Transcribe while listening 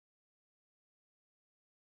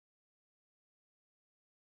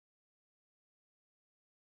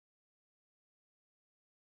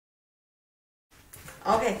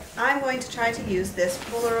Okay, I'm going to try to use this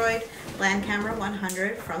Polaroid Land Camera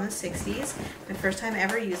 100 from the 60s. My first time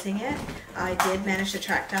ever using it. I did manage to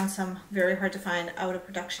track down some very hard to find out of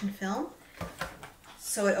production film.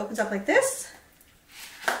 So it opens up like this.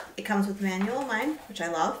 It comes with manual, mine, which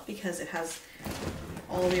I love because it has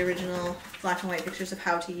all the original black and white pictures of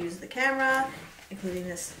how to use the camera, including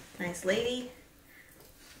this nice lady.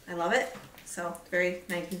 I love it. So very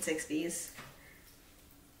 1960s.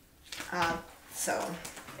 So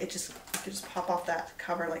you can just pop off that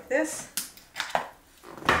cover like this.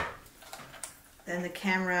 Then the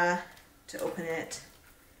camera, to open it,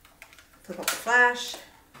 flip up the flash.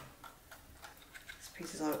 This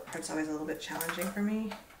part's always a little bit challenging for me.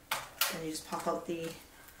 Then you just pop out the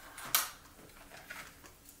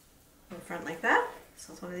front like that.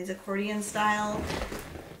 So it's one of these accordion style,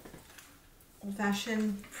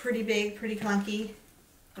 old-fashioned, pretty big, pretty clunky,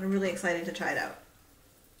 but I'm really excited to try it out.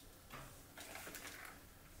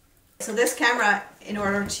 So this camera, in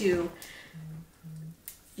order to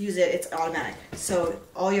use it, it's automatic. So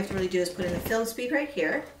all you have to really do is put in the film speed right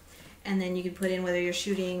here, and then you can put in whether you're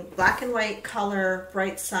shooting black and white, color,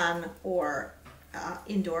 bright sun, or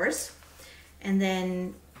indoors. And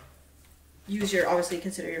then use your, obviously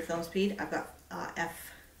consider your film speed. I've got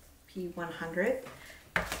FP100,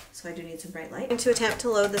 so I do need some bright light. I'm going to attempt to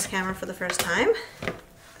load this camera for the first time.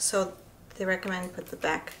 So they recommend put the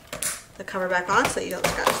cover back on so that you don't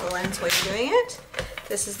scratch the lens while you're doing it.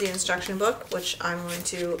 This is the instruction book, which I'm going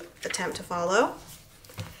to attempt to follow.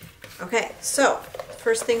 Okay, so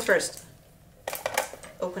first things first,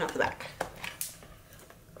 open up the back.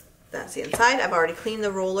 That's the inside. I've already cleaned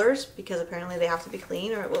the rollers because apparently they have to be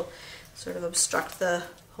clean or it will sort of obstruct the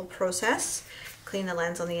whole process. Clean the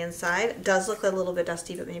lens on the inside. It does look a little bit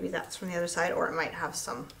dusty, but maybe that's from the other side, or it might have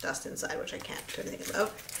some dust inside, which I can't do anything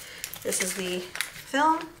about. This is the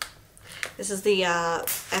film. This is the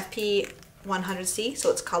FP100C,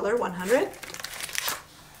 so it's color 100.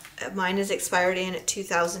 Mine is expired in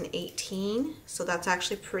 2018, so that's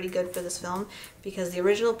actually pretty good for this film because the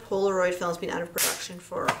original Polaroid film has been out of production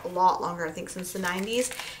for a lot longer, I think since the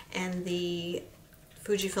 90s, and the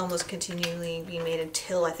Fuijifilm was continually being made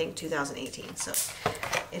until I think 2018. So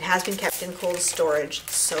it has been kept in cold storage,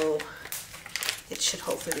 so it should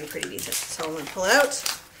hopefully be pretty decent. So I'm going to pull it out.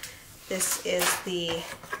 This is the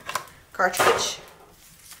cartridge.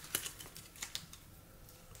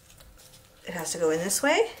 It has to go in this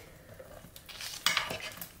way.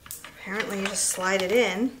 Apparently you just slide it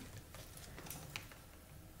in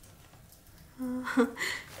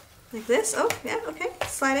like this. Oh yeah, okay,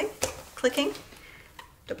 sliding, clicking.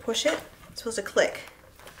 To push it, it's supposed to click.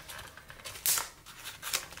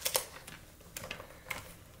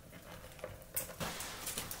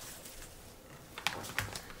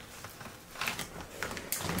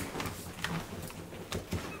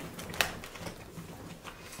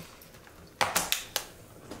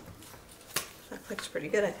 That clicks pretty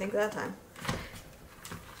good, I think, that time.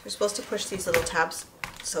 You're supposed to push these little tabs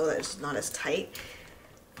so that it's not as tight.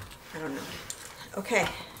 I don't know. Okay,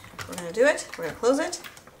 we're going to do it. We're going to close it.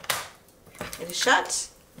 It is shut.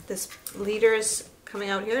 This leader is coming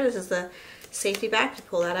out here. This is the safety back. You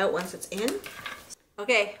pull that out once it's in.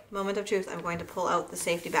 Okay, moment of truth. I'm going to pull out the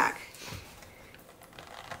safety back.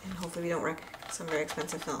 And hopefully we don't wreck some very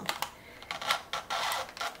expensive film.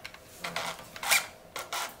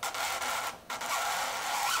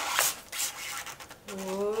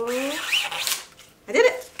 Whoa. I did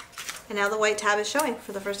it! And now the white tab is showing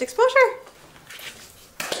for the first exposure.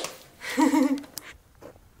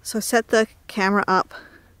 So set the camera up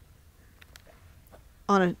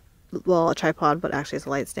on a tripod, but actually it's a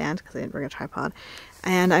light stand because I didn't bring a tripod.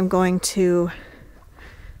 And I'm going to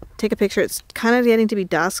take a picture. It's kind of getting to be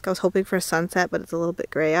dusk. I was hoping for a sunset, but it's a little bit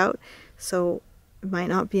gray out. So it might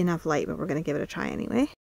not be enough light, but we're going to give it a try anyway.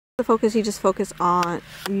 The focus, you just focus on,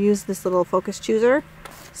 you use this little focus chooser.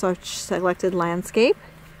 So I've selected landscape.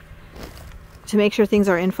 To make sure things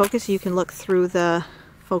are in focus, you can look through the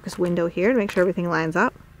focus window here to make sure everything lines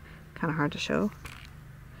up. Kind of hard to show.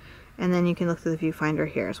 And then you can look through the viewfinder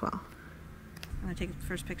here as well. I'm going to take the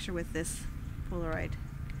first picture with this Polaroid.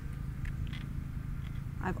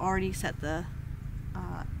 I've already set the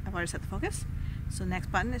focus. So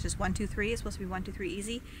next button is just 1, 2, 3. It's supposed to be 1, 2, 3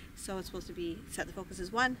 easy. So it's supposed to be set the focus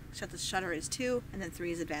is 1, shut the shutter is 2, and then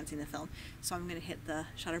 3 is advancing the film. So I'm going to hit the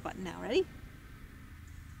shutter button now. Ready?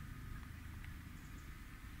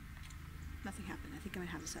 Nothing happened. I think I might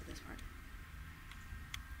have to set this part.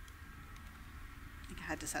 I think I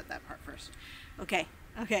had to set that part first. Okay,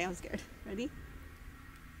 I'm scared. Ready?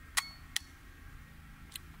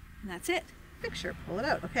 And that's it. Picture, pull it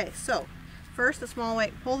out. Okay, so First, the small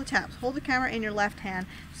white, pull the tabs. Hold the camera in your left hand,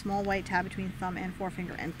 small white tab between thumb and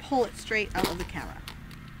forefinger, and pull it straight out of the camera.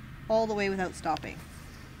 All the way without stopping.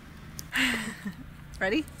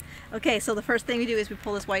 Ready? Okay, so the first thing we do is we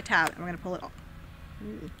pull this white tab, and we're going to pull it off.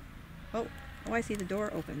 Oh, I see the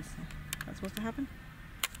door opens. Is that supposed to happen?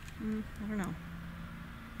 I don't know.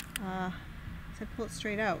 I said pull it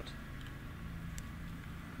straight out.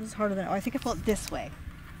 This is harder than, I think I pull it this way.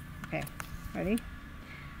 Okay, ready?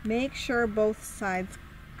 Make sure both sides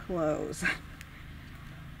close.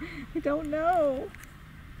 I don't know.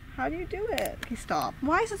 How do you do it? Okay, stop.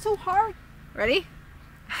 Why is it so hard? Ready?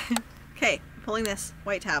 Okay, pulling this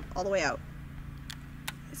white tab all the way out.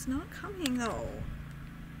 It's not coming though.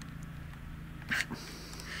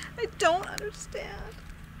 I don't understand.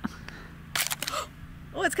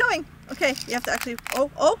 Oh, it's coming. Okay, you have to actually,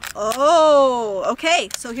 oh, okay.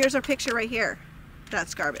 So here's our picture right here.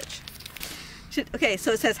 That's garbage. Okay,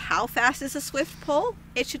 so it says, how fast is a swift pull?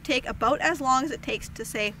 It should take about as long as it takes to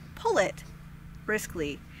say, pull it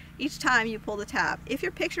briskly each time you pull the tab. If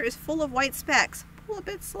your picture is full of white specks, pull a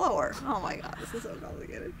bit slower. Oh my God, this is so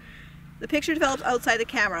complicated. The picture develops outside the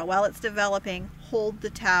camera. While it's developing, hold the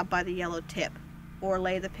tab by the yellow tip or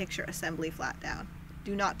lay the picture assembly flat down.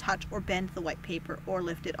 Do not touch or bend the white paper or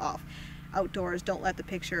lift it off. Outdoors, don't let the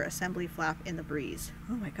picture assembly flap in the breeze.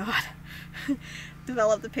 Oh my God.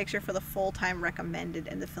 Develop the picture for the full time recommended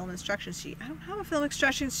in the film instruction sheet. I don't have a film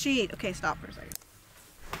instruction sheet. Okay, stop for a second.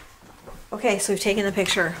 Okay, so we've taken the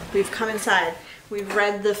picture. We've come inside. We've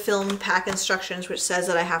read the film pack instructions, which says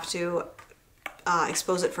that I have to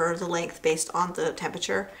expose it for the length based on the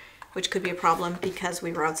temperature, which could be a problem because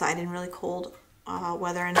we were outside in really cold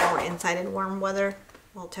weather and now we're inside in warm weather.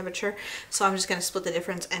 Well, temperature. So I'm just going to split the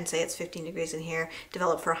difference and say it's 15 degrees in here,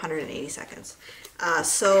 develop for 180 seconds.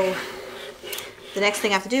 So the next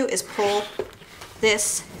thing I have to do is pull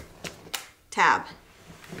this tab.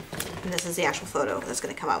 And this is the actual photo that's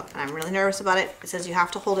going to come out. And I'm really nervous about it. It says you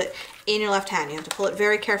have to hold it in your left hand. You have to pull it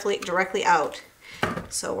very carefully directly out.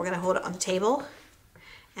 So we're going to hold it on the table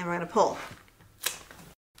and we're going to pull.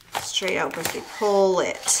 Straight out, briskly. Pull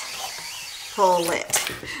it. Pull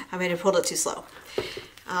it. I may have pulled it too slow.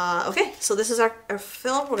 Okay, so this is our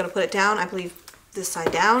film. We're going to put it down, I believe this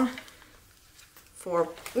side down for,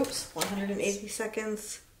 180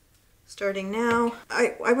 seconds. Starting now.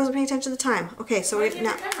 I wasn't paying attention to the time. Okay, so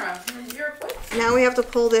now we have to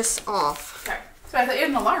pull this off. Okay, so I thought you had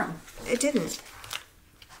an alarm. It didn't.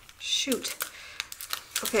 Shoot.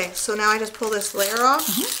 Okay, so now I just pull this layer off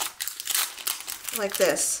like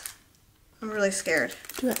this. I'm really scared.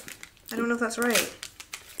 Do it. I don't know if that's right.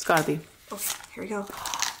 It's gotta be. Oh, here we go.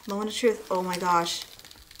 Moment of truth. Oh my gosh.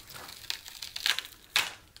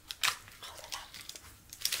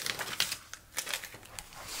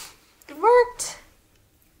 It worked.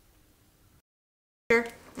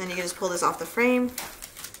 Then you can just pull this off the frame.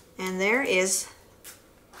 And there is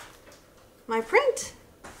my print.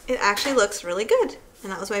 It actually looks really good.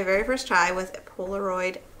 And that was my very first try with a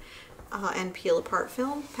Polaroid and peel apart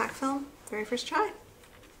film, Packfilm. Very first try.